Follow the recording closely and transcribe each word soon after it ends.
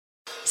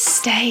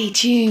Stay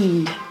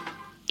tuned.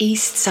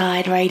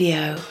 Eastside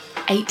Radio,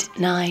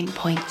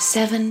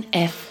 89.7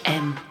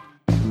 FM.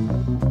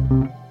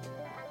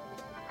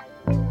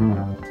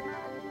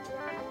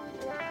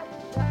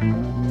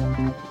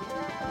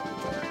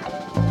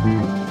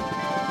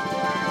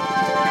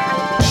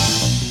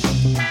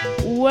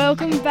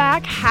 Welcome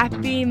back.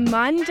 Happy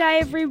Monday,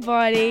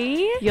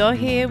 everybody. You're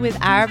here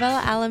with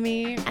Arabella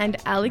Alamy and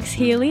Alex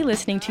Healy,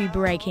 listening to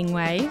Breaking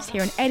Waves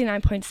here on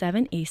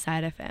 89.7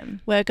 Eastside FM.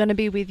 We're going to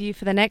be with you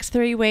for the next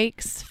 3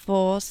 weeks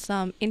for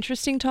some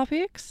interesting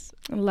topics.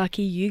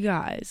 Lucky you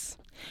guys.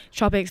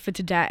 Topics for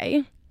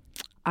today.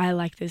 I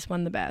like this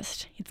one the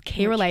best. It's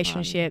key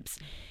relationships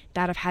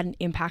that have had an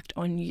impact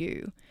on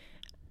you.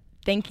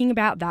 Thinking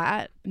about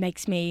that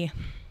makes me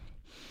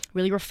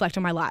really reflect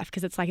on my life,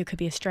 because it's like it could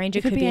be a stranger,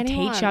 it could be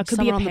anyone, a teacher, it could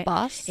be on the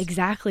bus.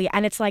 Exactly.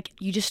 And it's like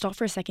you just stop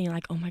for a second, you're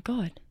like, oh my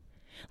God,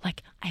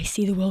 like I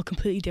see the world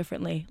completely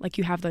differently. Like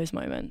you have those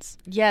moments.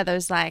 Yeah,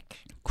 those like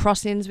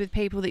cross-ins with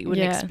people that you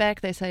wouldn't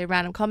expect. They say a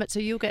random comment, so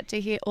you'll get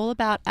to hear all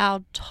about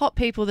our top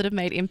people that have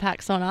made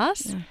impacts on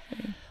us.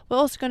 We're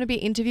also going to be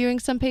interviewing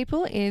some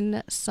people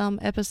in some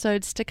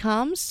episodes to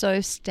come, so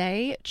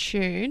stay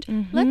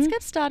tuned. Let's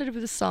get started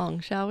with a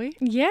song, shall we?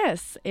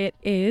 Yes, it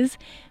is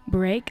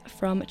Break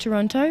from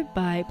Toronto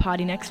by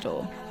Party Next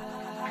Door.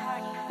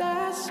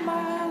 That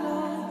smile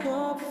on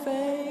your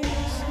face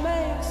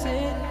makes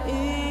it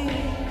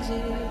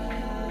easy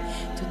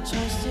to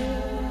trust you.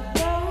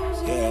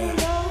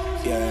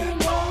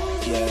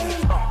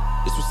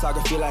 This what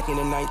Saga feel like in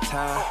the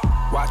nighttime.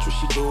 Watch what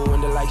she do when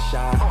the light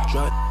shine.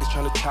 Drunk is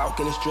trying to talk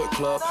in a strip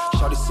club.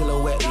 Shawty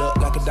silhouette look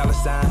like a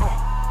 $sign.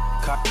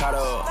 Caught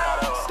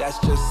up, that's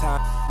just how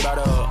brought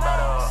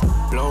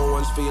up. Blown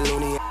ones for your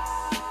loony,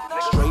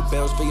 straight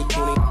bells for your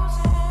toonie.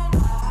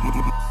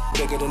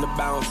 Bigger than the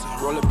bounce.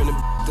 Roll up in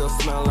the still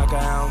smell like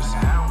an ounce.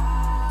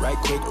 Right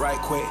quick,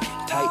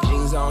 tight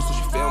jeans on so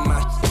she feel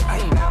my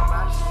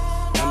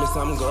Tell me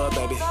something good,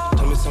 baby.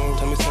 Tell me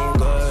something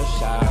good,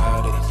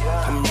 shout it.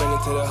 Come and bring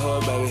it to the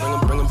hood, baby.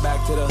 Bring it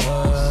back to the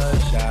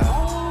hood,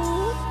 shout.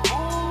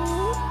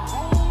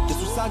 This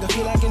what Saga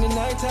feel like in the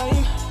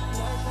nighttime.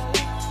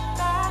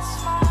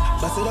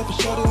 Bust it up and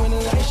show it when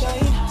the light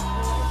shine.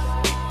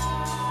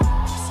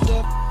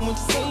 Step with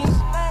the scene.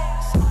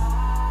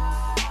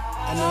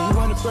 I know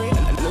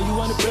you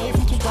wanna break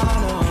from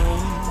Toronto.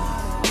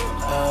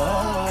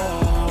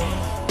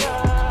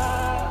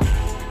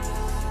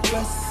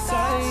 West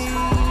side.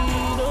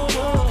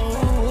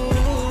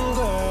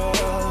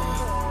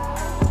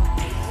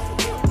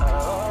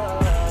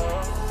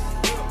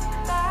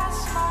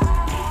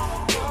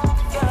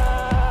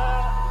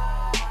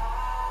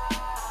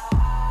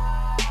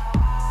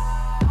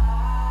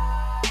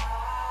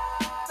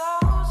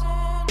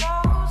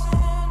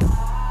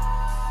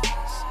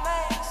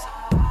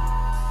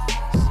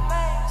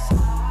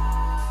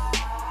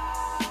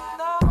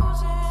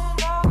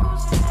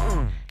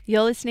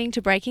 You're listening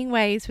to Breaking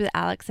Waves with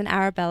Alex and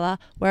Arabella.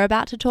 We're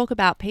about to talk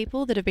about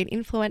people that have been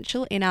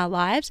influential in our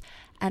lives.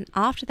 And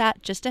after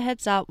that, just a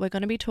heads up, we're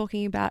going to be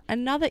talking about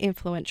another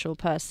influential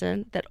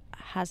person that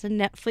has a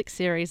Netflix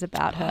series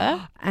about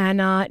her.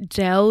 Anna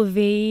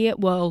Delvey.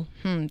 Well,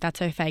 that's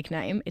her fake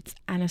name. It's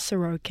Anna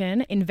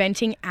Sorokin.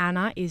 Inventing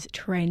Anna is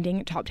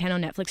trending top 10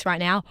 on Netflix right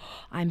now.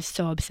 I'm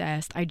so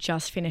obsessed. I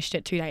just finished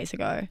it 2 days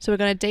ago. So we're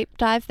going to deep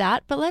dive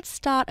that. But let's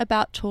start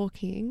about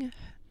talking,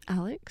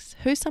 Alex,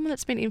 who's someone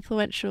that's been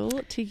influential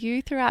to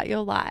you throughout your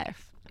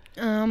life?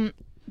 When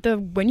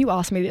you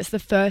asked me this, the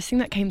first thing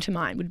that came to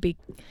mind would be,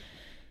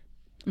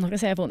 I'm not going to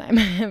say her full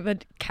name,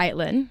 but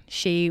Caitlin.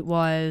 She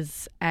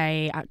was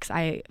I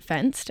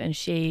fenced, and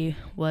she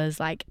was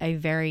like a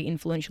very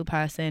influential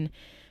person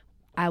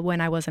when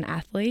I was an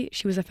athlete.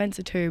 She was a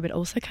fencer too, but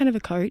also kind of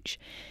a coach.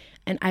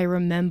 And I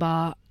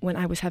remember when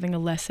I was having a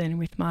lesson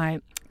with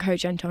my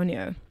coach,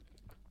 Antonio,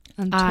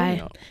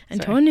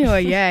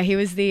 yeah, he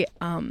was he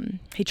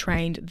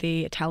trained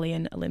the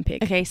Italian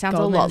Olympic. Okay, sounds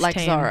a lot like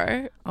team.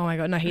 Zorro. Oh my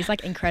God, no, he's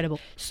like incredible.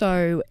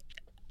 So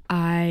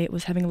I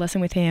was having a lesson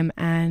with him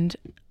and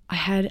I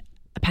had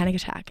a panic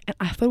attack and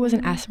I thought it was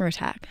an asthma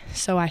attack.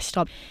 So I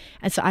stopped.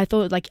 And so I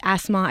thought like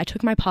asthma, I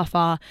took my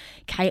puffer.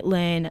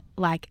 Caitlin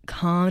like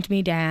calmed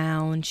me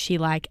down. She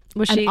like,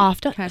 was and she,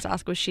 after, can I just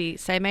ask, was she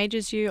same age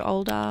as you,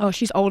 older? Oh,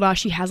 she's older.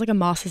 She has like a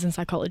master's in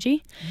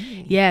psychology.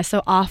 Yeah.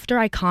 So after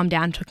I calmed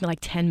down, it took me like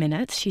 10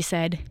 minutes. She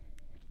said,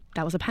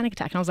 that was a panic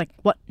attack. And I was like,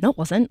 what? No, it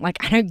wasn't.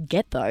 Like, I don't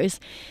get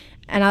those.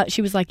 And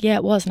she was like, yeah,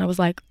 it was. And I was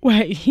like,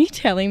 wait, are you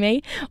telling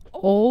me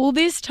all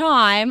this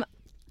time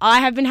I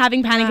have been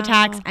having panic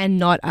attacks and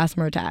not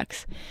asthma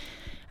attacks?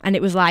 And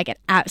it was like an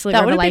absolute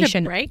revelation. That would have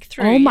been a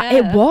breakthrough. Oh my,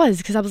 it was,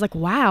 because I was like,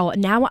 wow.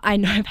 Now I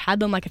know I've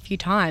had them like a few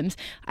times.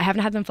 I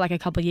haven't had them for like a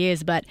couple of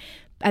years, but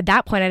at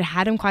that point I'd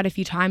had them quite a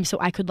few times, so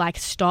I could like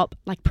stop,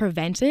 like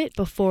prevent it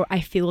before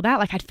I feel that.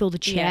 Like I'd feel the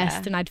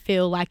chest and I'd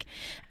feel like,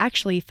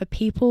 actually for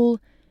people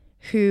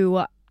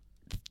who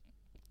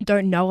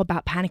don't know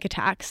about panic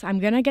attacks, I'm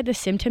going to get the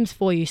symptoms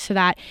for you so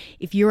that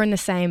if you're in the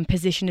same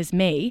position as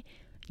me,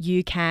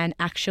 you can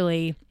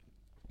actually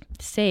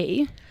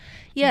see.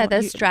 Yeah,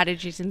 there's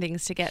strategies and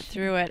things to get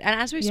through it. And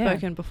as we've Yeah.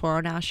 spoken before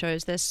on our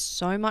shows, there's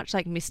so much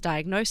like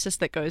misdiagnosis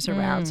that goes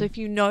around. So if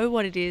you know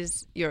what it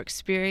is you're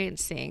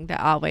experiencing, there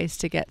are ways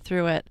to get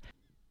through it.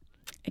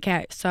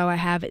 Okay, so I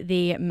have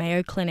the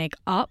Mayo Clinic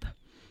up,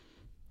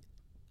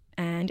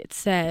 and it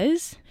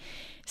says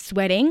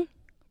sweating,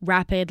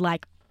 rapid,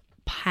 like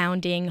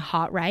pounding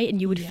heart rate, and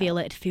you would feel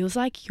it. It feels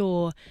like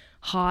your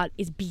heart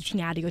is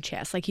beating out of your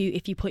chest. Like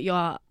if you put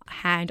your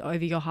hand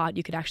over your heart,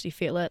 you could actually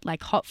feel it.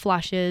 Like hot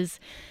flushes,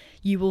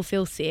 you will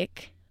feel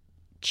sick,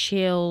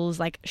 chills,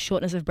 like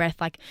shortness of breath,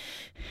 like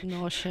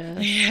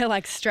Nauseous. yeah,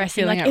 like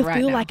stressing. feeling Like it it'll right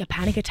feel now. like a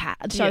panic attack.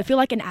 So Yeah. I feel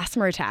like an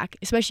asthma attack,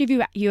 especially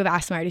if you have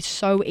asthma. It is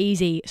so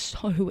easy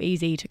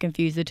to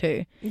confuse the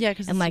two. Yeah,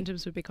 because the And, like,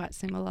 symptoms would be quite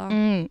similar.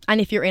 And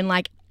if you're in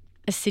like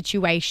a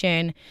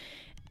situation,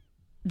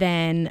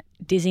 then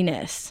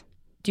dizziness.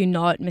 Do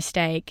not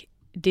mistake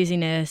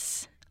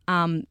dizziness,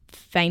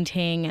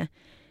 fainting,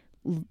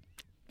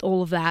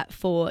 all of that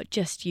for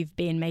just you've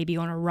been maybe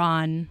on a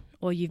run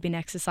or you've been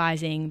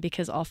exercising,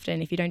 because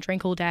often if you don't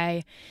drink all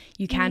day,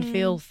 you can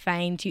feel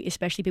faint,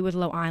 especially people with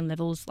low iron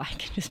levels.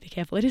 Like, just be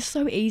careful. It is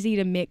so easy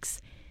to mix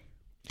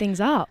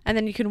things up. And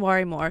then you can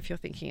worry more if you're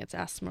thinking it's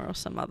asthma or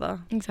some other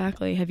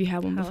Exactly. Have you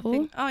had one health before?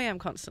 thing. Oh, yeah, I'm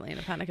constantly in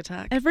a panic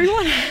attack.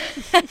 Everyone.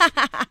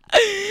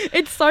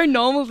 It's so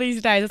normal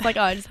these days. It's like,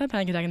 oh, I just had a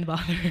panic attack in the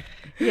bathroom.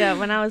 Yeah,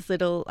 when I was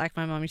little, like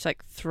my mum used to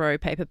like throw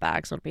paper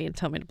bags on me and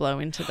tell me to blow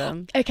into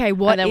them. Okay,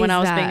 what and then when is I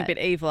was that? being a bit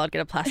evil, I'd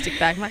get a plastic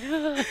bag. I'm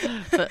like,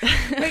 but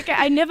Okay,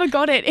 I never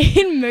got it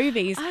in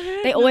movies.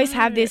 They always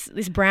have this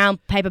brown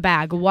paper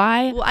bag.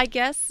 Why? well, I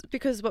guess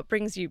because what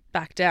brings you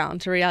back down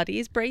to reality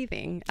is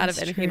breathing. Out of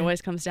That's anything, it true.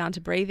 always comes down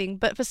to breathing.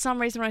 But for some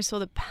reason, when I saw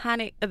the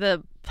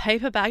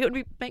paper bag, it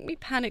would make me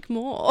panic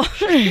more.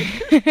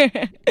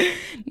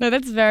 No,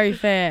 that's very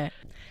fair.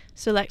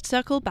 So let's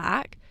circle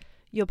back.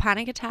 Your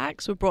panic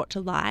attacks were brought to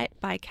light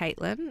by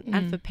Caitlin.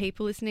 And for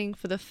people listening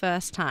for the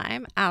first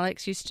time,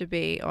 Alex used to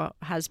be or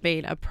has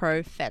been a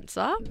pro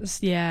fencer.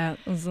 Yeah.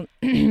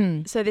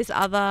 So this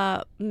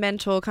other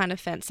mentor kind of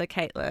fencer,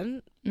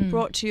 Caitlin,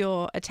 brought to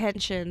your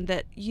attention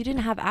that you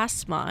didn't have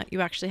asthma. You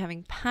were actually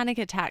having panic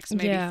attacks,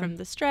 maybe Yeah. from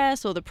the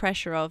stress or the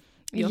pressure of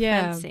your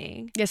Yeah.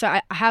 fencing. Yeah, so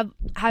I have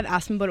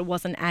asthma, but it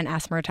wasn't an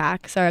asthma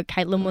attack. So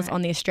Caitlin was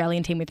on the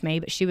Australian team with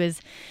me, but she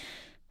was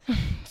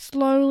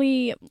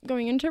slowly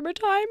going into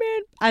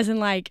retirement, as in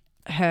like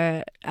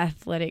her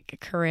athletic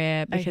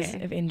career because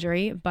Okay. of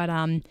injury. But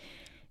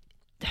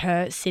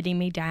her sitting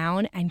me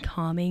down and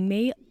calming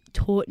me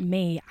taught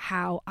me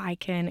how I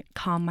can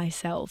calm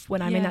myself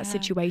when I'm in that Yeah.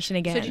 situation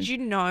again. So did you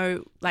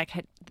know like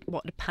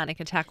what a panic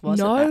attack was?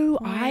 at No,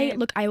 that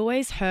point? I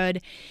always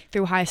heard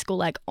through high school,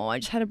 like, oh, I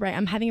just had a break.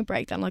 I'm having a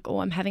breakdown. Like, oh,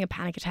 I'm having a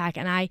panic attack.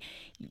 And I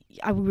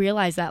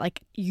realized that,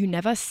 like, you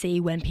never see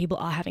when people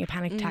are having a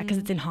panic attack because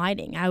it's in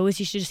hiding. I always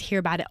used to just hear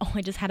about it. Oh,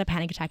 I just had a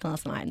panic attack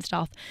last night and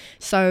stuff.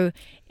 So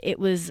it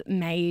was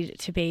made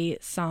to be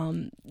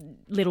some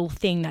little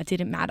thing that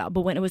didn't matter.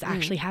 But when it was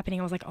actually happening,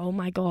 I was like, oh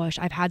my gosh,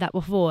 I've had that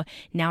before.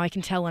 Now I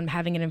can tell I'm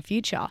having it in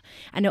future.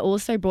 And it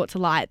also brought to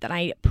light that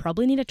I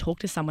probably need to talk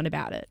to someone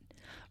about it.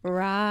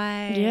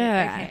 Right.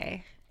 Yeah.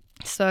 Okay.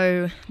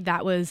 So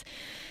that was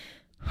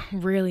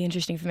really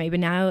interesting for me. But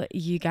now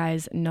you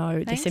guys know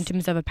the Thanks.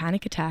 symptoms of a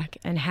panic attack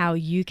and how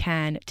you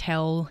can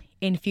tell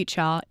in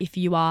future if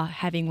you are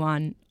having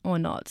one or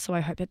not. So I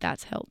hope that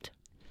that's helped.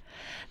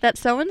 That's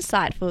so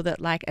insightful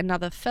that like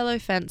another fellow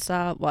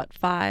fencer,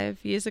 5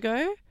 years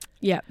ago,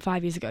 Yeah,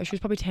 5 years ago. She was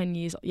probably 10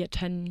 years,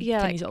 10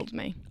 years older than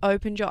me.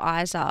 opened your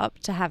eyes up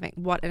to having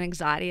what an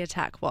anxiety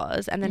attack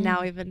was. And then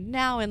now, even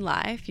now in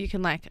life, you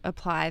can like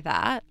apply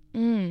that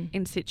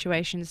in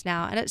situations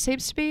now. And it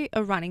seems to be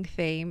a running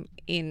theme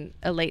in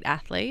elite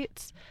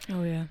athletes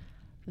Oh, yeah.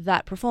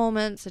 that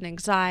performance and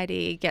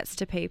anxiety gets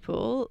to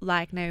people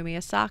like Naomi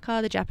Osaka,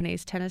 the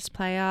Japanese tennis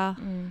player.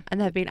 And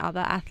there have been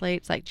other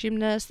athletes like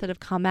gymnasts that have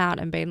come out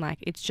and been like,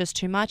 it's just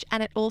too much.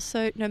 And it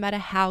also, no matter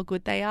how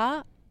good they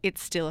are, it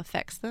still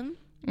affects them.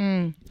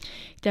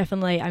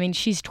 Definitely. I mean,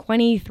 she's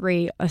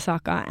 23,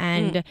 Osaka,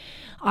 and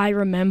I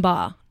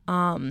remember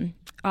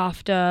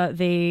after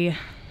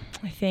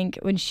I think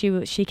when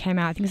she came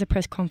out, I think it was a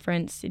press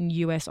conference in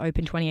US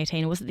Open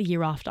 2018, or was it the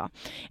year after?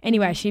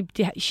 Anyway,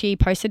 she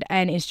posted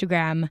an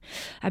Instagram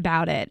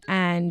about it,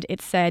 and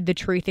it said, the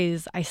truth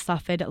is I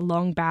suffered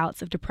long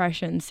bouts of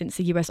depression since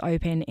the US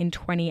Open in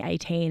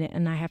 2018,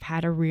 and I have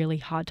had a really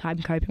hard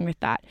time coping with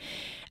that.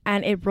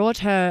 And it brought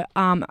her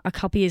a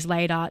couple years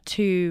later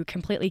to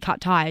completely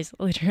cut ties,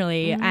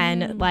 literally,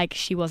 and like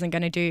she wasn't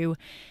going to do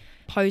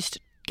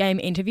post-game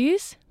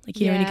interviews. Like,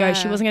 you know, when you go,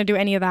 she wasn't going to do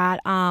any of that.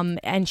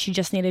 And she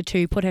just needed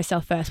to put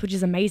herself first, which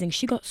is amazing.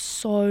 She got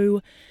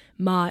so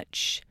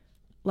much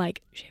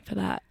like shit for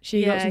that.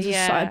 She got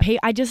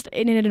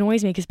and it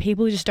annoys me because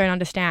people just don't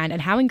understand,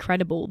 and how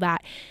incredible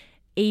that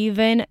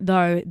even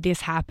though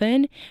this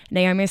happened,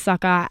 Naomi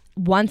Osaka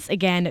once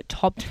again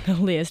topped the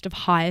list of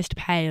highest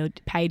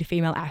paid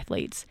female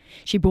athletes.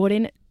 She brought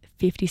in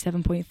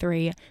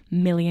 $57.3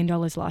 million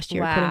last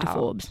year, according to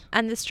Forbes.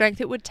 And the strength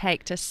it would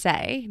take to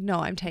say, no,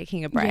 I'm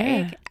taking a break.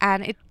 Yeah.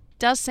 And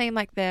does seem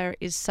like there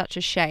is such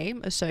a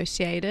shame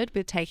associated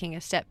with taking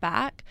a step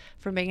back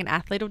from being an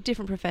athlete, or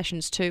different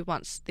professions too,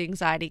 once the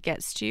anxiety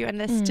gets to you. And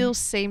there still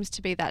seems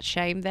to be that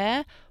shame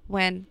there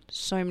when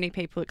so many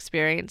people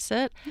experience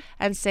it.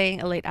 And seeing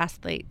elite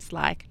athletes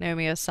like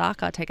Naomi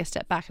Osaka take a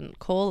step back and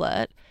call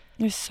it.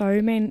 There's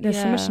so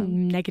much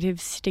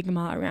negative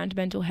stigma around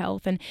mental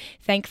health, and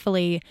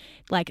thankfully,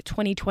 like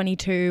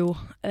 2022,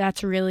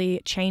 that's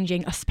really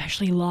changing,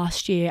 especially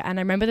last year. And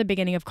I remember the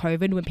beginning of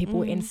COVID when people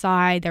were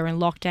inside, they were in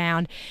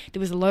lockdown. There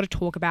was a lot of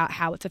talk about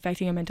how it's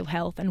affecting your mental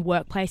health, and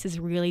workplaces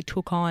really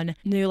took on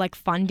new like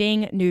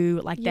funding,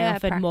 they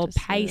offered more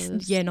pace,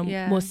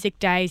 more sick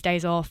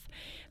days off.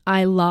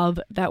 I love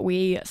that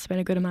we spent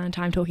a good amount of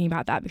time talking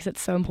about that because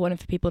it's so important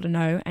for people to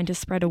know and to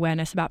spread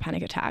awareness about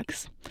panic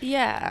attacks.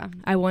 Yeah.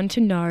 I want to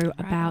know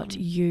about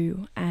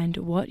you and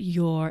what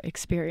your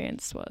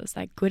experience was,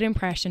 like good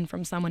impression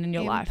from someone in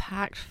your life.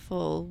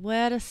 Impactful.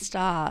 Where to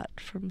start?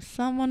 From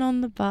someone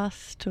on the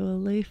bus to a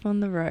leaf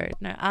on the road.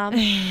 No,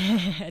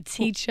 a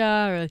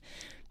teacher.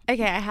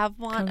 Okay, I have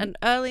an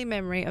early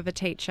memory of a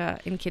teacher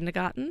in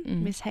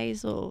kindergarten, Miss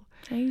Hazel.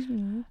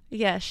 Hazel.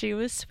 Yeah, she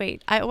was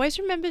sweet. I always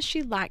remember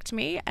she liked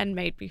me and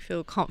made me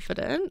feel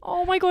confident.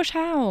 Oh my gosh,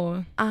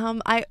 how?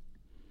 I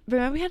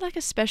remember we had like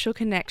a special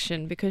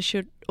connection because she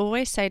would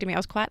always say to me, I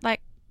was quite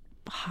like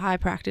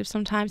hyperactive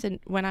sometimes, and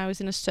when I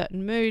was in a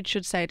certain mood,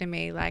 she'd say to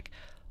me like,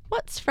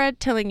 "What's Fred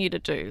telling you to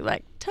do?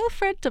 Like, tell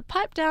Fred to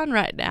pipe down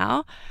right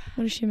now."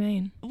 What does she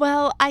mean?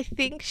 Well, I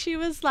think she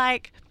was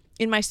like,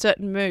 in my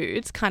certain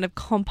moods, kind of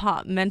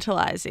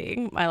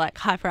compartmentalizing my like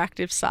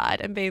hyperactive side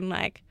and being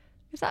like,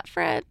 "Is that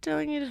Fred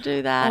telling you to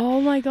do that?"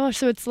 Oh my gosh.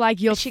 So it's like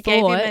your She thoughts.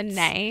 gave him a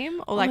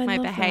name or like my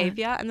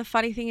behavior. That. And the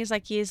funny thing is,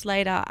 like years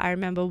later, I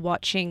remember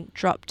watching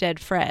Drop Dead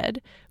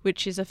Fred,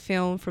 which is a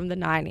film from the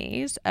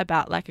 90s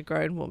about like a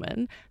grown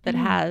woman that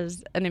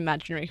has an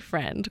imaginary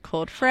friend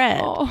called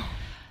Fred. Oh.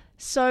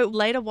 So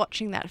later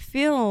watching that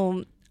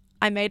film,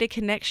 I made a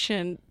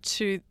connection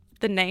to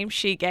the name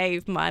she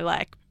gave my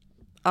like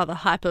other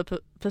hyper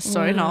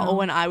persona, or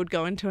when I would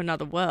go into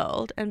another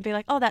world and be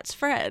like, "Oh, that's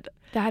Fred."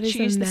 That is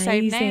she used amazing. the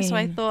same name. So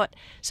I thought,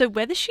 so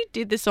whether she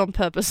did this on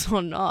purpose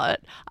or not,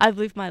 I've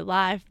lived my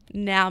life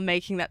now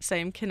making that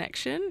same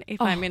connection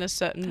if I'm in a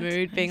certain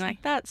mood, being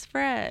like, "That's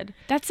Fred."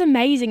 That's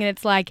amazing. And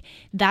it's like,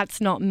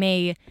 "That's not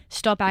me.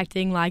 Stop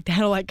acting like that,"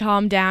 or like,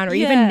 "Calm down," or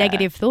even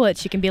negative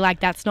thoughts. You can be like,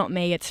 "That's not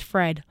me. It's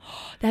Fred."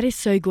 That is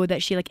so good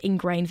that she like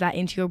ingrains that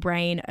into your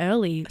brain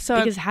early. So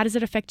because how does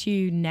it affect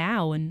you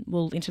now and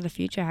into the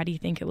future? How do you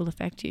think it will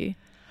affect you?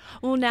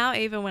 Well, now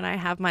even when I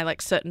have my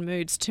like certain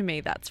moods, to me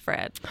that's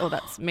Fred, or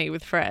that's me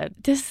with Fred.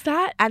 Does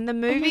that? And the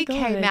movie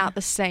came out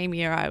the same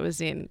year I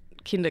was in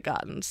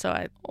kindergarten, so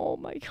I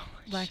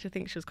like to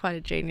think she was quite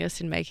a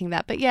genius in making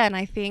that. But yeah, and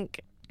I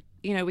think,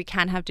 you know, we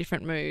can have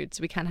different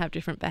moods, we can have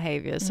different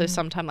behaviors. So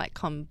sometimes like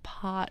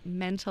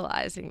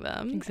compartmentalizing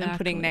them and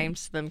putting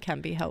names to them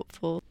can be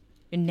helpful.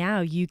 And now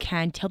you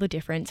can tell the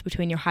difference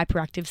between your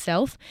hyperactive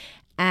self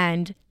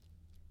and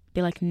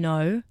be like,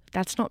 "No,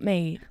 that's not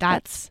me.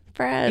 That's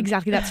Fred."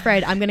 Exactly, that's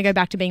Fred. I'm going to go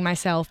back to being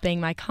myself,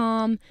 being my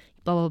calm,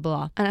 blah, blah,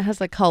 blah. And it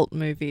has a cult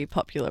movie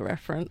popular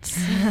reference.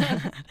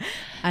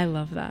 I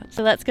love that.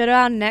 So let's go to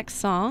our next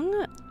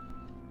song,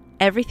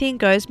 Everything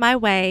Goes My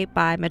Way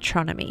by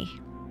Metronomy.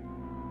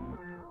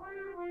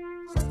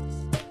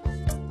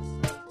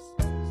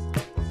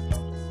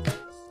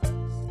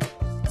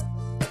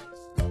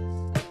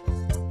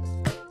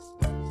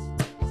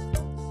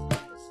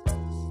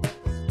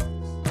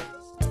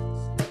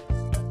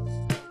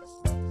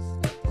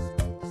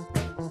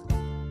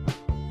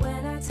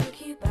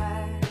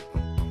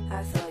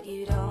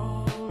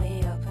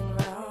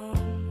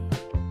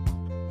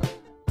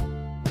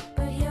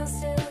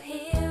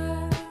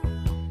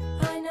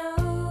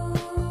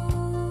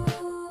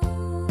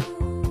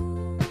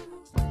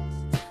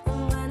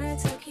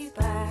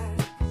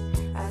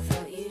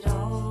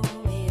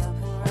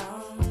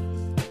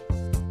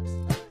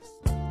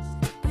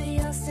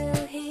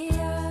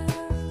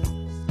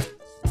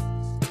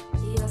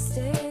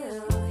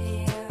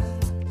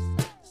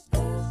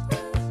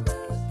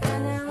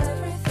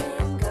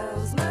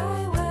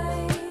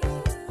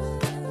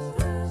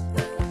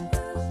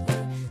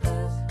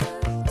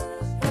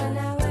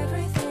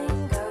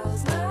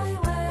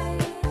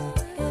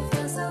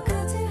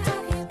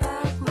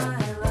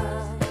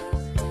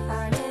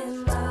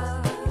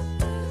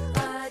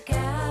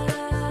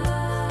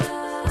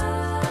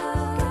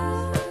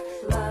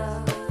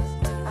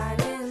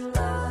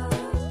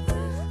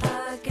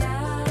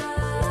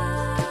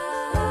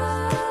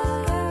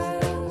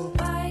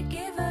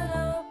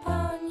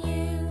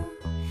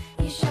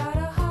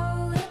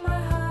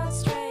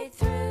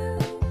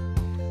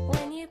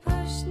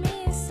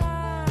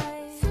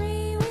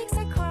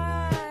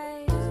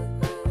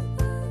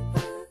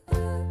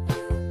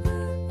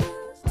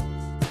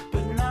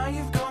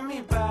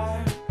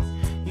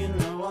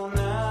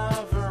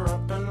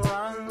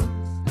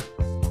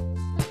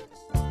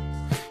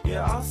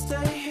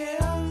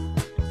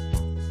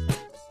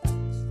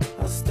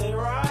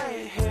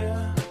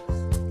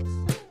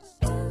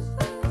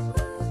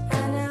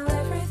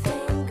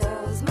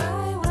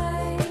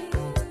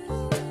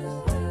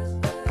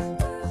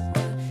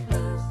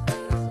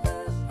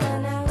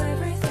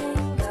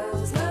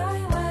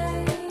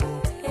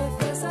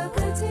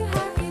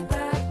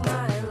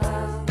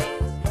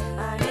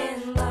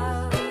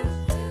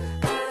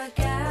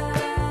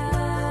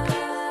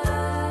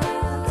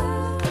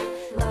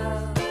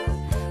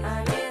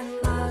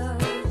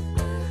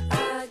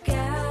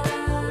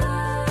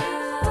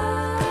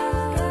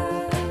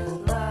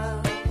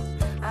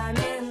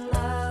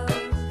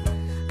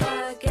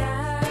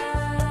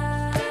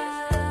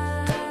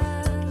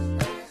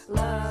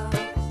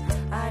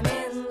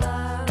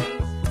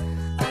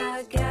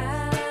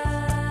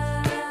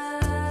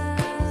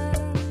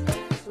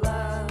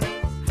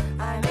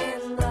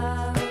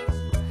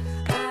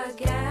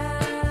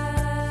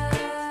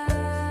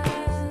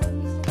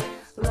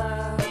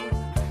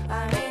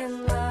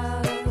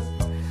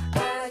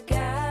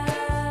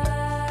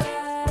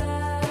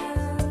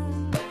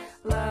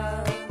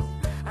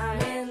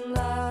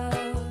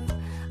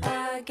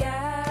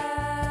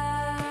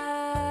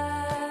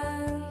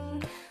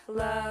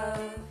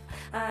 love,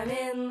 I'm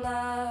in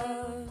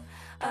love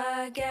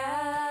again.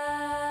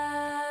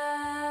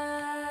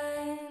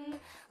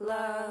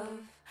 Love,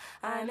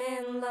 I'm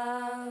in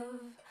love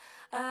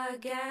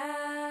again.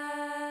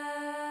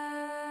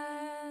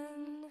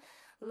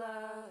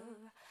 Love,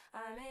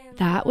 I'm in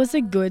That was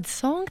a good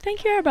song.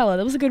 Thank you, Arabella.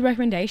 That was a good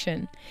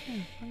recommendation.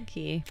 Thank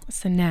you.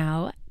 So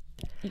now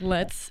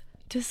let's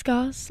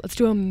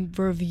do a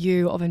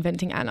review of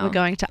Inventing Anna. We're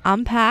going to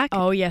unpack.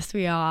 Oh, yes,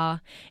 we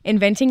are.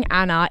 Inventing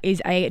Anna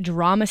is a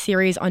drama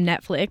series on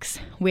Netflix,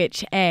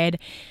 which aired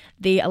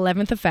the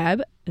 11th of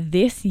Feb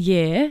this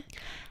year.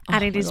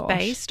 And Oh it my is gosh.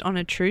 based on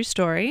a true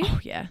story. Oh,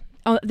 yeah.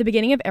 Oh, at the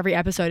beginning of every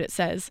episode, it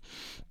says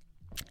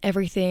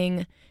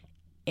everything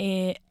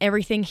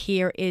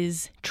here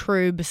is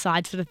true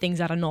besides for the things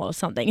that are not or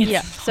something. It's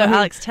Yeah. So,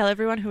 Alex, tell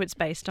everyone who it's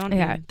based on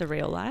Okay. in the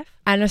real life.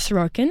 Anna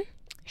Sorokin.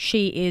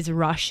 She is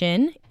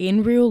Russian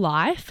in real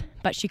life,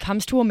 but she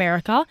comes to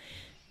America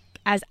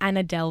as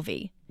Anna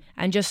Delvey.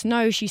 And just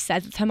know she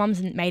says it's her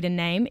mum's maiden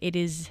name. It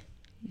is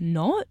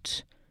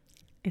not.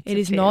 It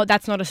is not.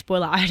 That's not a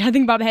spoiler. I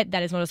think about it.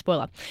 That is not a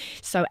spoiler.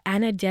 So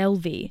Anna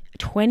Delvey,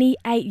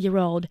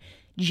 28-year-old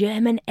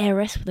German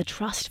heiress with a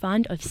trust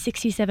fund of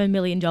 $67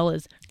 million.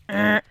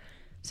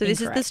 So this is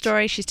the Incorrect.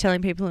 story she's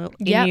telling people in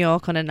Yep. New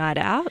York on a night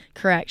out.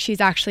 Correct. She's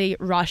actually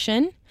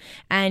Russian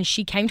and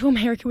she came to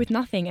America with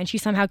nothing and she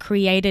somehow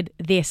created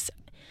this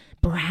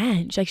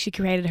branch. Like she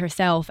created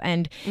herself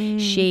and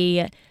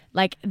she,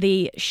 like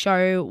the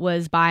show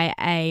was by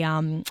a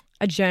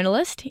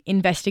journalist,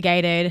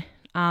 investigated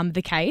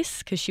the case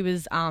because she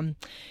was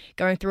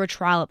going through a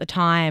trial at the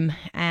time,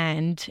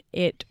 and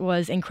it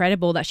was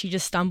incredible that she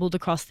just stumbled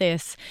across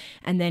this,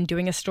 and then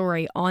doing a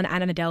story on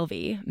Anna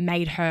Delvey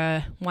made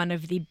her one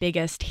of the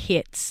biggest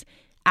hits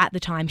at the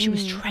time. She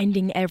was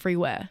trending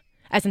everywhere,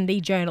 as in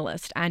the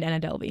journalist and Anna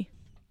Delvey.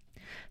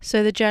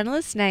 So the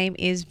journalist's name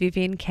is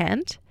Vivian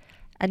Kent,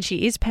 and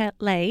she is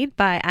played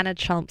by Anna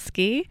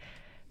Chlumsky,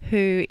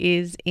 who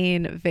is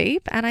in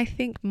Veep, and I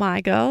think My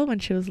Girl when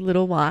she was a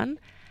little one.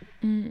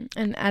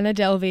 And Anna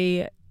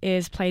Delvey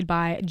is played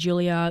by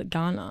Julia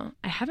Garner.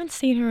 I haven't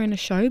seen her in a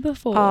show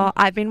before. Oh,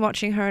 I've been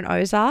watching her in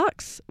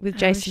Ozarks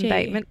with How is Jason she?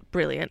 Bateman.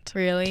 Brilliant.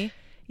 Really?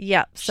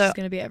 Yeah. So She's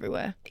going to be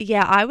everywhere.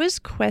 yeah, I was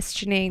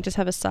questioning, just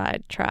have a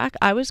sidetrack,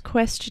 I was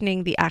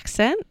questioning the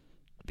accent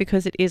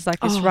because it is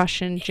like this Oh,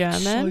 Russian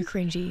German. So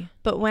cringy.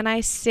 But when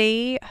I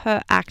see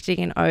her acting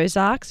in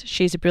Ozarks,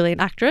 she's a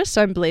brilliant actress,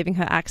 so I'm believing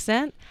her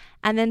accent.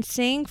 And then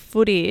seeing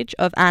footage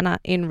of Anna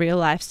in real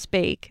life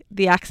speak,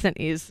 the accent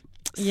is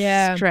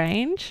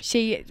strange.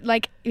 She,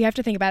 like, you have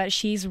to think about it.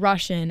 She's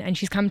Russian and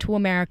she's come to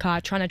America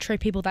trying to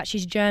trick people that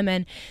she's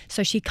German.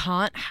 So she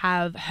can't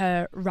have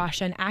her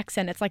Russian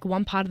accent. It's like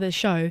one part of the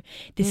show,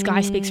 this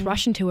guy speaks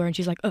Russian to her and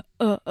she's like,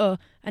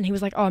 And he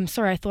was like, oh, I'm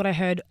sorry. I thought I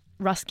heard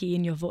Rusky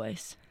in your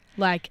voice.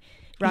 Like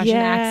Russian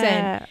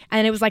accent.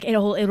 And it was like, it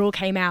all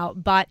came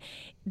out. But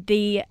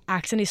the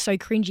accent is so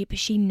cringy, but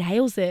she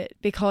nails it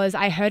because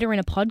I heard her in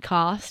a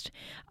podcast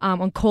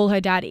on Call Her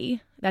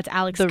Daddy. That's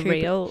Alex The Cooper.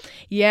 real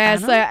Yeah, Anna?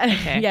 so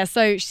Okay. yeah,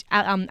 so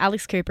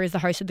Alex Cooper is the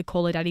host of the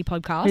Call Her Daddy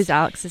podcast. Who's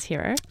Alex's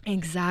hero?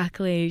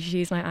 Exactly,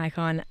 she's my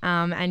icon.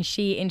 And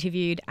she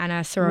interviewed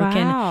Anna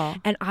Sorokin, Wow.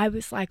 and I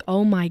was like,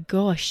 oh my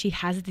gosh, she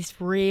has this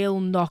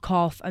real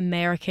knockoff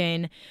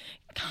American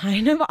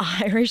kind of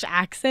Irish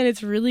accent.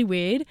 It's really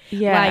weird.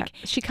 Yeah. Like,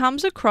 she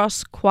comes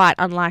across quite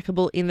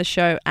unlikable in the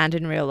show and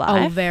in real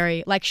life. oh,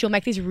 very. Like, she'll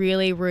make these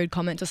really rude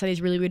comments or say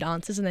these really rude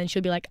answers, and then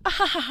she'll be like, ah,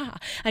 ha, ha, ha,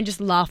 and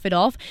just laugh it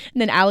off. And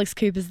then Alex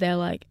Cooper's there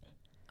like,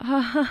 ah,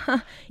 ha,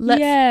 ha.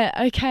 Yeah,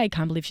 okay.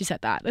 Can't believe she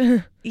said that.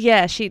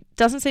 Yeah, she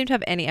doesn't seem to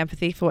have any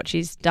empathy for what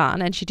she's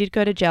done, and she did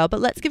go to jail.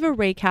 But let's give a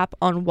recap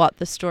on what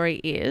the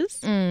story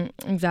is.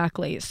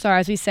 Exactly. So,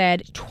 as we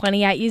said,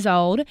 28 years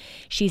old.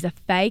 She's a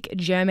fake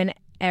German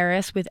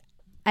heiress with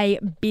a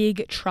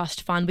big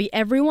trust fund.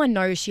 Everyone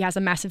knows she has a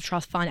massive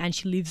trust fund and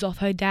she lives off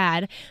her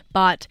dad,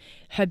 but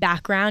her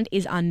background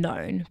is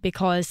unknown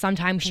because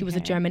sometimes she was a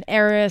German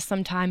heiress,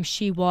 sometimes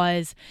she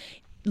was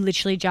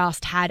literally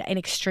just had an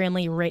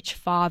extremely rich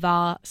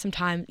father.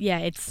 Sometimes, yeah,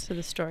 it's... So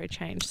the story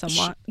changed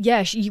somewhat.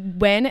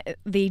 When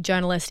the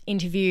journalist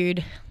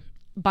interviewed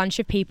bunch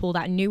of people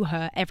that knew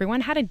her,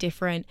 everyone had a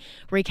different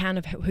recount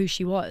of who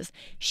she was.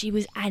 She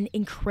was an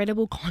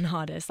incredible con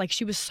artist. Like,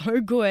 she was so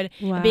good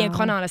at being a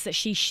con artist that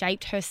she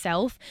shaped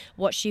herself,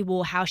 what she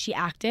wore, how she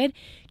acted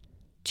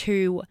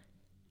to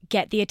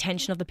get the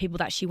attention of the people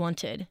that she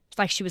wanted. It's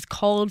like she was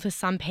cold for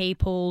some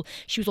people,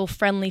 she was all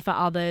friendly for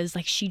others.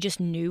 Like, she just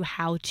knew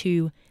how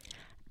to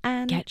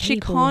And get she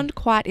people. conned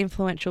quite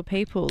influential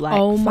people, like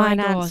Oh my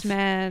finance gosh.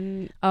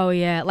 men. Oh,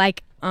 yeah.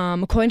 Like,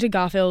 according to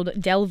Garfield,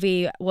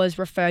 Delvey was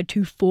referred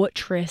to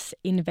Fortress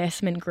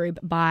Investment Group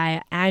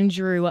by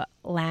Andrew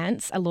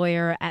Lance, a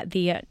lawyer at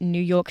the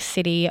New York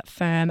City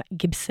firm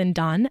Gibson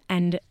Dunn.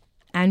 And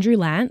Andrew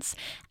Lance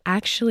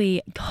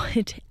actually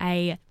got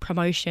a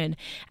promotion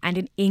and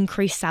an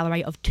increased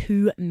salary of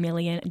 $2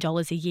 million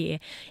a year.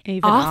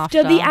 Even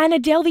after the Anna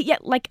Delvey. Yeah,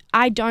 like,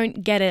 I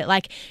don't get it.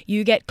 Like,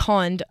 you get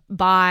conned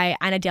by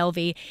Anna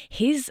Delvey.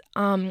 He's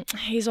on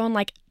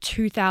like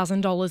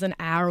 $2,000 an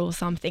hour or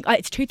something.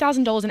 It's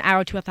 $2,000 an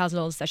hour or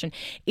 $2,000 a session.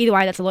 Either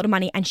way, that's a lot of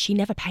money, and she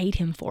never paid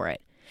him for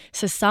it.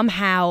 So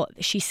somehow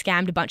she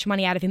scammed a bunch of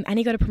money out of him, and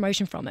he got a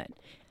promotion from it.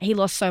 He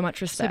lost so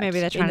much respect. So maybe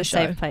they're trying to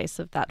save face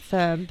of that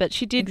firm. But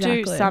she did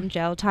do some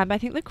jail time. I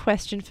think the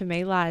question for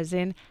me lies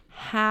in,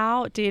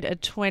 how did a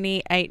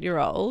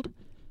 28-year-old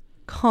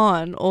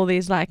con all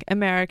these like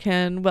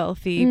American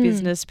wealthy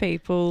business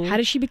people? How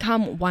did she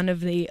become one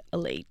of the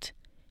elite?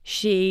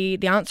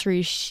 The answer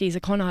is she's a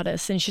con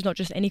artist, and she's not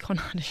just any con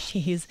artist.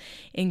 She's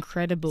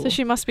incredible. So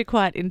she must be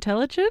quite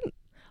intelligent.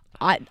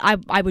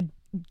 I would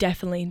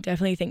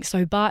definitely think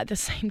so, but at the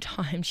same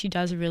time, she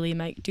does really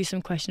do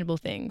some questionable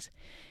things.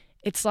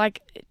 It's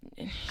like,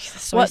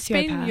 she's a What's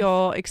sociopath. been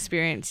your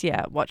experience,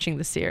 watching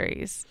the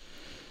series?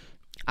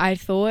 I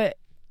thought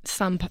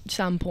some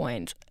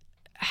point,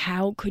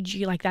 how could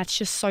you, like, that's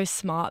just so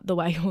smart the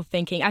way you're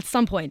thinking at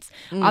some points.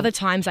 Other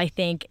times I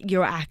think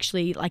you're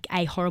actually like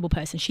a horrible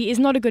person. She is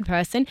not a good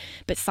person,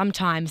 but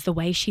sometimes the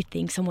way she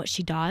thinks and what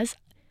she does,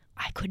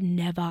 I could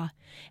never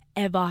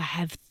ever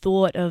have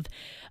thought of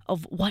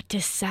what to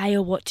say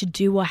or what to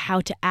do or how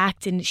to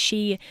act. And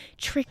she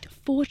tricked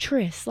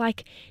Fortress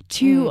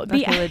to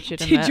be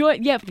to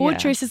join. Yeah,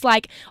 Fortress is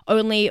like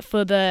only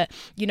for the,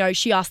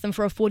 she asked them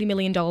for a $40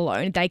 million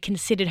loan. They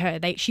considered her.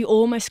 She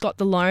almost got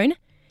the loan.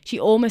 She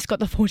almost got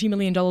the $40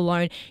 million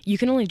loan. You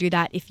can only do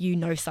that if you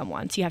know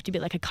someone. So you have to be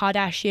like a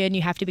Kardashian.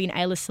 You have to be an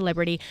A-list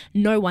celebrity.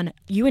 No one,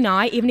 you and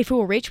I, even if we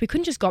were rich, we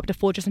couldn't just go up to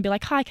Fortress and be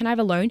like, hi, can I have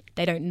a loan?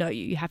 They don't know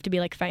you. You have to be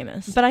like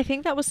famous. But I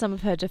think that was some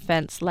of her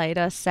defense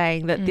later,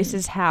 saying that this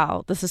is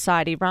how the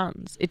society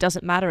runs. It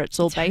doesn't matter. It's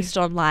all based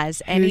on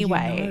lies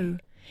anyway.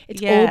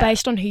 It's all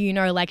based on who you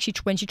know. Like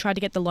when she tried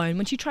to get the loan,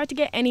 when she tried to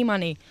get any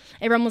money,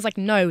 everyone was like,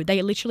 no.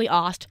 They literally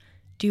asked,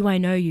 do I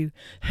know you?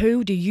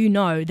 Who do you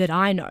know that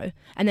I know?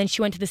 And then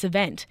she went to this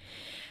event.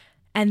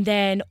 And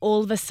then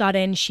all of a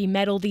sudden she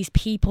met all these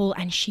people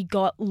and she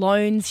got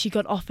loans. She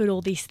got offered all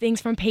these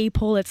things from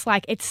people. It's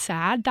like, it's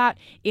sad that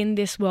in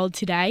this world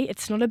today,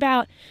 it's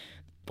not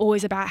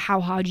always about how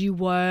hard you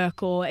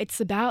work, or it's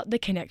about the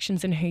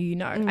connections and who you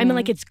know. I mean,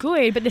 like, it's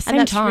good, but at the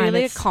same time, and that's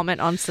really a comment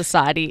on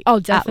society.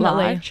 Oh,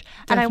 definitely. At large.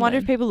 And I wonder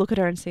if people look at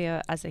her and see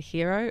her as a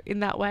hero in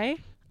that way.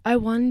 I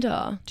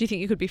wonder. Do you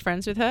think you could be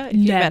friends with her if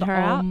you met her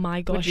out? Oh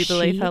my gosh. Would you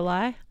believe her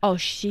lie? Oh,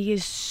 she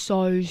is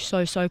so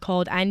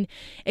cold and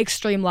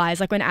extreme lies.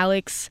 Like when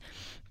Alex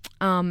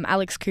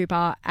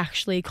Cooper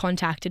actually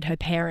contacted her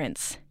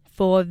parents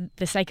for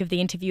the sake of the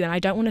interview, and I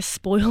don't want to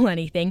spoil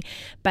anything,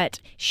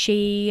 but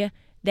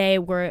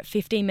there were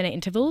 15-minute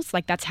intervals.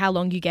 Like, that's how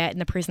long you get in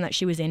the prison that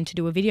she was in to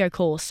do a video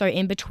call. So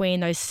in between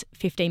those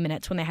 15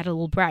 minutes when they had a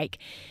little break,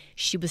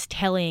 she was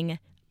telling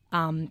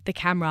the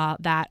camera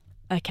that,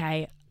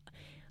 okay,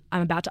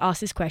 I'm about to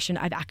ask this question.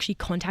 I've actually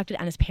contacted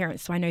Anna's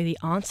parents, so I know the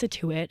answer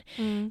to it.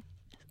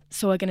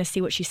 So we're going to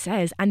see what she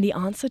says. And the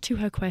answer to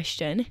her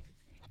question,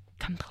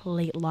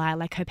 complete lie.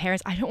 Like, her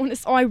parents, I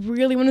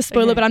really want to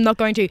spoil it, but I'm not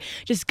going to.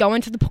 Just go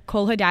into the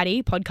Call Her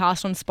Daddy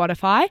podcast on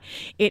Spotify.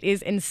 It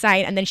is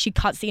insane. And then she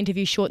cuts the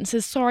interview short and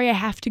says, sorry, I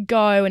have to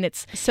go. And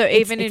it's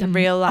in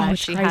real life,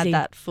 she had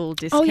that full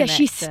disconnect. Oh yeah,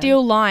 she's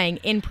still lying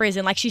in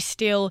prison. Like, she's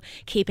still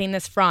keeping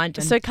this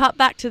front. So cut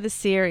back to the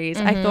series.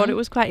 I thought it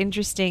was quite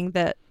interesting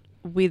that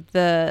with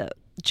the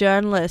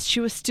journalist, she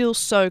was still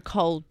so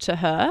cold to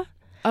her.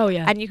 Oh,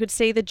 yeah. And you could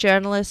see the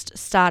journalist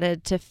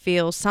started to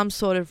feel some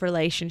sort of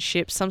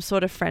relationship, some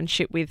sort of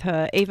friendship with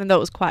her, even though it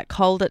was quite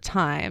cold at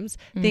times.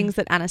 Things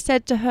that Anna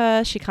said to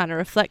her, she kind of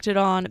reflected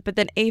on. But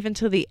then even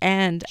till the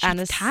end,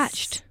 Anna's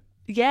attached.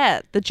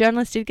 Yeah, the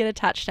journalist did get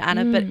attached to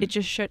Anna, but it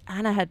just showed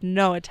Anna had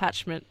no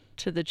attachment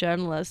to the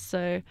journalist.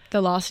 So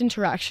the last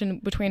interaction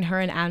between her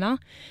and Anna,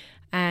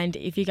 and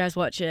if you guys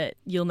watch it,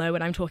 you'll know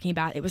what I'm talking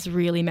about. It was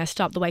really messed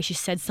up, the way she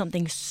said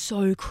something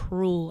so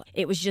cruel.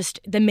 It was just,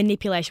 the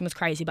manipulation was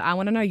crazy. But I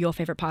want to know your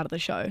favourite part of the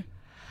show.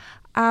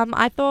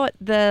 I thought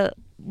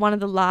one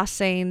of the last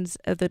scenes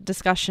of the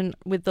discussion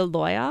with the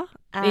lawyer.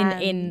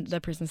 In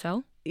the prison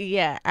cell?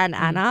 Yeah, and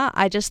Anna,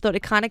 I just thought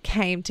it kind of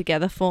came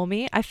together for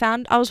me.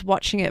 I was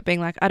watching it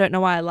being like, I don't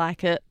know why I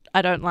like it.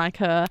 I don't like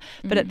her.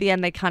 But at the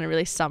end, they kind of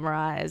really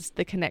summarised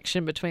the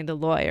connection between the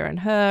lawyer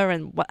and her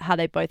and how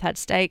they both had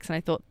stakes. And I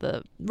thought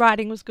the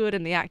writing was good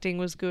and the acting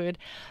was good.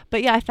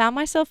 But yeah, I found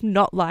myself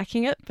not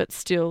liking it, but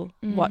still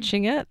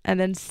watching it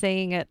and then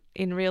seeing it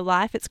in real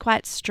life. It's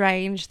quite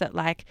strange that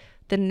like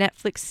the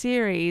Netflix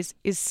series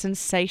is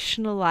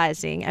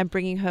sensationalising and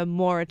bringing her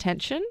more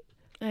attention.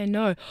 I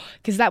know,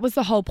 because that was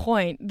the whole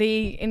point.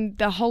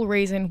 The whole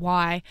reason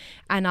why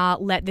Anna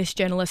let this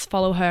journalist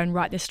follow her and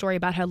write this story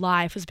about her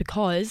life was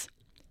because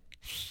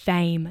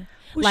fame.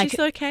 Well, she's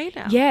okay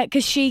now. Yeah,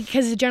 because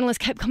the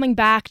journalist kept coming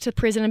back to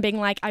prison and being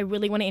like, I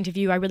really want to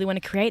interview you. I really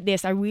want to create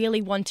this. I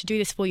really want to do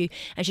this for you.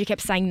 And she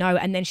kept saying no.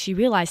 And then she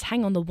realised,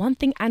 hang on, the one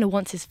thing Anna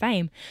wants is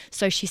fame.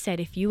 So she said,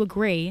 if you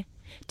agree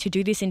to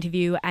do this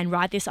interview and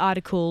write this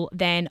article,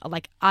 then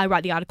like I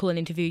write the article and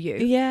interview you.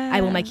 Yeah.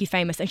 I will make you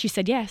famous. And she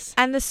said yes.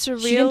 And the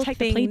surreal take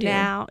the plea thing deal.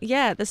 now,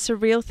 the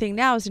surreal thing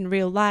now is in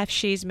real life,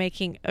 she's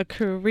making a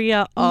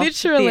career of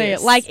Literally.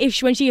 this. Like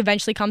when she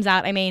eventually comes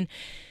out, I mean,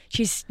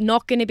 she's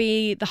not going to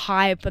be the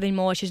hype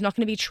anymore. She's not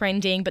going to be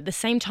trending. But at the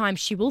same time,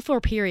 she will for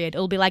a period.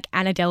 It'll be like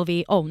Anna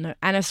Delvey. Oh, no,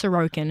 Anna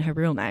Sorokin, her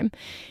real name,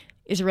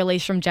 is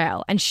released from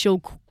jail. And she'll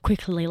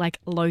quickly, like,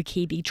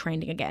 low-key be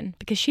trending again.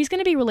 Because she's going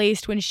to be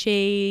released when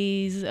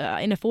she's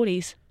in her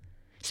 40s.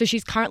 So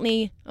she's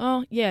currently,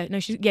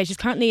 she's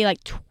currently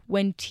like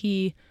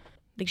 20,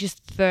 I think she's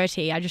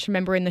 30. I just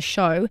remember in the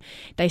show,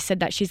 they said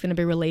that she's going to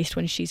be released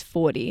when she's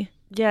 40.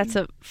 Yeah, it's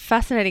a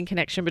fascinating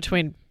connection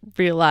between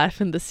real life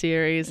and the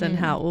series and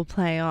how it will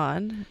play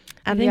on.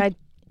 And the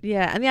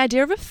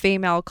idea of a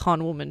female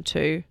con woman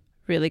too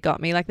really got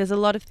me. Like, there's a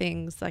lot of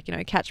things like, you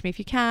know, Catch Me If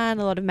You Can,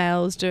 a lot of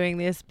males doing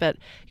this, but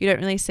you don't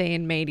really see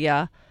in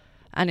media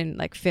and in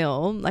like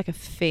film like a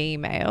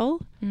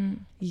female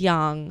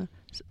young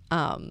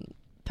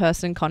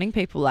person conning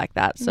people like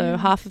that. So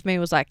half of me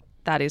was like,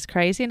 that is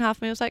crazy, and half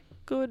of me was like,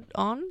 good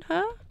on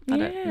her. I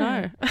don't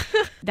know.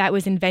 That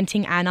was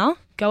Inventing Anna.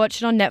 Go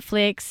watch it on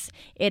Netflix.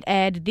 It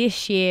aired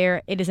this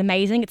year. It is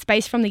amazing. It's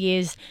based from the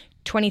years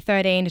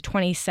 2013 to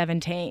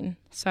 2017.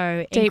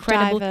 So Deep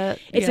incredible. dive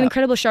it. It's an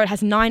incredible show. It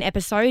has 9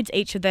 episodes.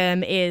 Each of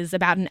them is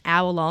about an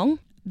hour long.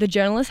 The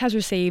journalist has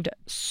received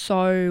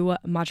so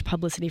much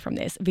publicity from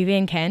this.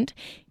 Vivian Kent,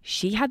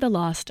 she had the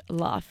last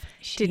laugh.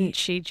 Didn't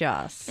she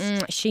just?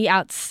 She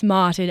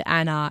outsmarted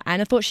Anna.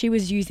 Anna thought she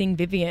was using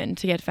Vivian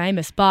to get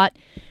famous, but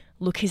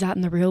look who's out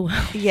in the real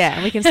world. Yeah,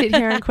 and we can sit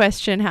here and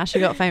question how she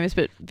got famous,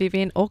 but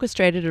Vivian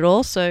orchestrated it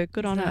all, so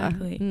good on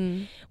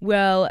her.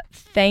 Well,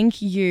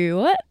 thank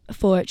you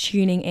for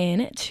tuning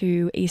in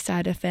to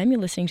Eastside FM.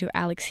 You're listening to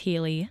Alex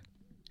Healy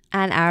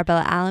and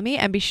Arabella Alamy,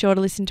 and be sure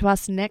to listen to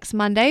us next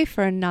Monday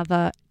for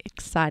another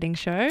exciting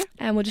show.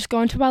 And we'll just go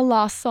on to our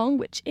last song,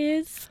 which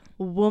is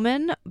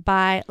Woman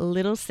by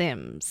Little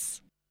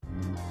Sims.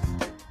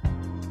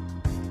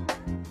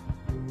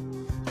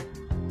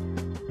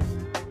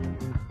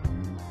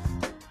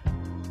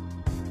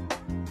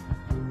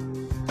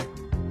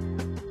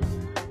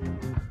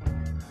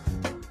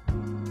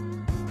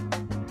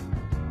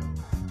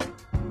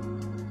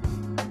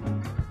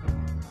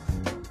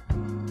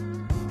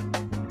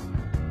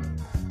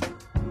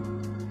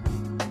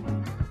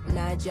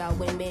 Niger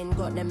women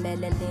got the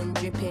melanin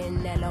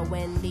dripping.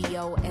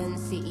 L-O-N-D-O-N,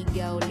 city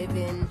girl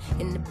living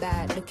in the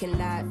back, looking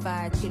like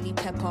fire chili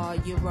pepper.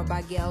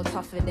 Yoruba girl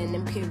tougher than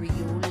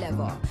imperial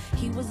leather.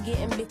 He was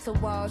getting bitter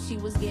while she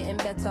was getting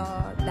better.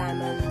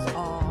 Diamonds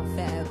are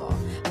forever.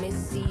 Miss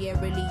Sierra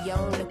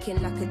Leone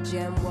looking like a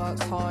gem.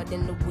 Works hard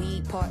in the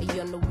week, party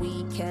on the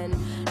weekend.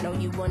 Know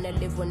you wanna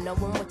live when no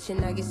one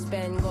watching how you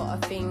spend. Got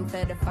a thing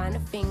for the finer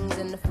things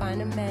and the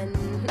finer men.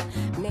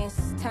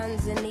 Miss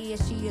Tanzania,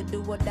 she a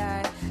do or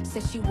die.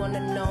 Says she wanna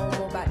know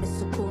more about the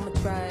Sukuma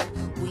tribe.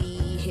 We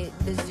hit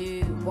the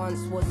zoo, once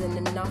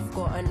wasn't enough.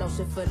 Got an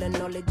ocean full of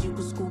knowledge, you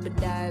could scuba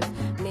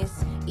dive. Miss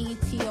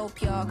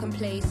Ethiopia can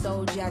play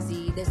so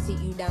jazzy. Then sit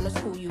you down to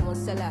school, you want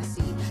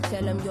Selassie.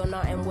 Tell them you're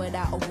nothing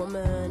without a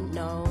woman,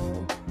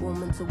 no.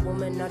 Woman to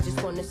woman, I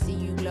just wanna see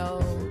you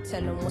glow.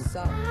 Tell them what's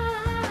up.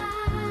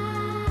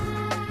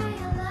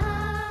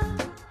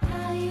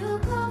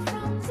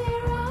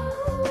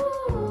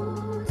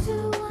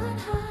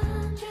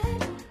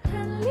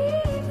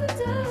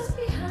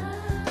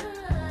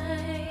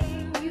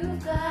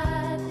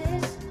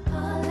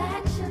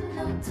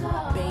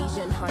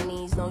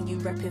 Honeys, know you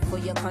repping for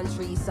your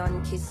country.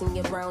 Sun kissing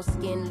your brown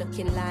skin,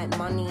 looking like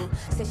money.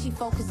 Says she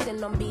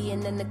focusing on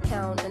being an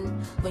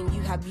accountant. When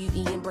you have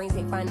beauty and brains,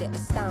 they find it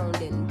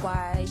astounding.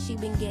 Why? She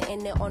been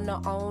getting it on her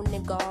own,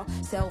 nigga.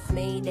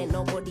 Self-made, ain't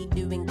nobody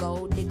doing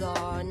gold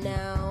digger.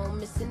 Now,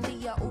 Miss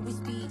India always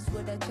speaks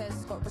with her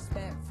chest. Got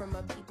respect from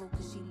her people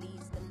cause she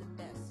leads them the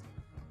best.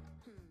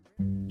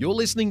 You're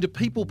listening to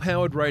People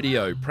Powered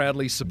Radio,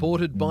 proudly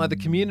supported by the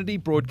Community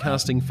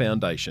Broadcasting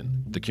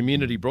Foundation. The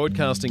Community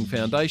Broadcasting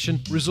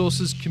Foundation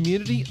resources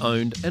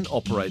community-owned and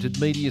operated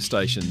media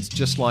stations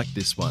just like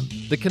this one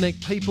that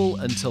connect people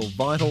and tell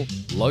vital,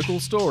 local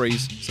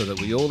stories so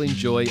that we all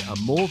enjoy a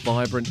more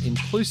vibrant,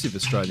 inclusive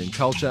Australian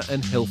culture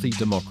and healthy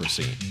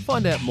democracy.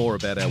 Find out more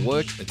about our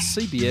work at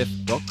cbf.com.au.